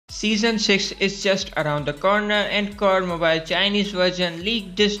Season 6 is just around the corner and COD Mobile Chinese version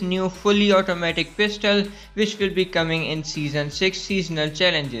leaked this new fully automatic pistol which will be coming in Season 6 seasonal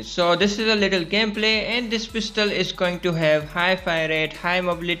challenges. So this is a little gameplay and this pistol is going to have high fire rate, high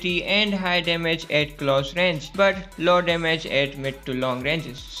mobility and high damage at close range but low damage at mid to long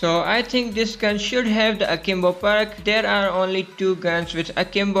ranges. So I think this gun should have the akimbo perk. There are only two guns with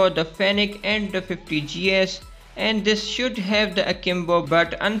akimbo, the Fennec and the 50GS. And this should have the akimbo,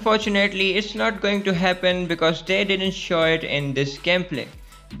 but unfortunately it's not going to happen because they didn't show it in this gameplay.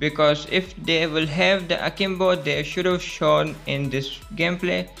 Because if they will have the akimbo, they should have shown in this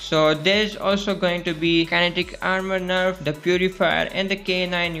gameplay. So there's also going to be kinetic armor nerf, the purifier and the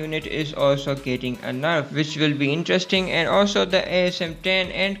K9 unit is also getting a nerf which will be interesting, and also the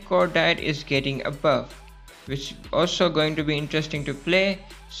ASM-10 and core diet is getting a buff which also going to be interesting to play.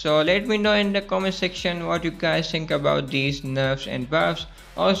 So let me know in the comment section what you guys think about these nerfs and buffs.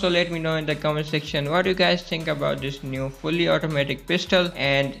 Also let me know in the comment section what you guys think about this new fully automatic pistol,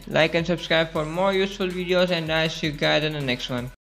 and like and subscribe for more useful videos, and I'll see you guys in the next one.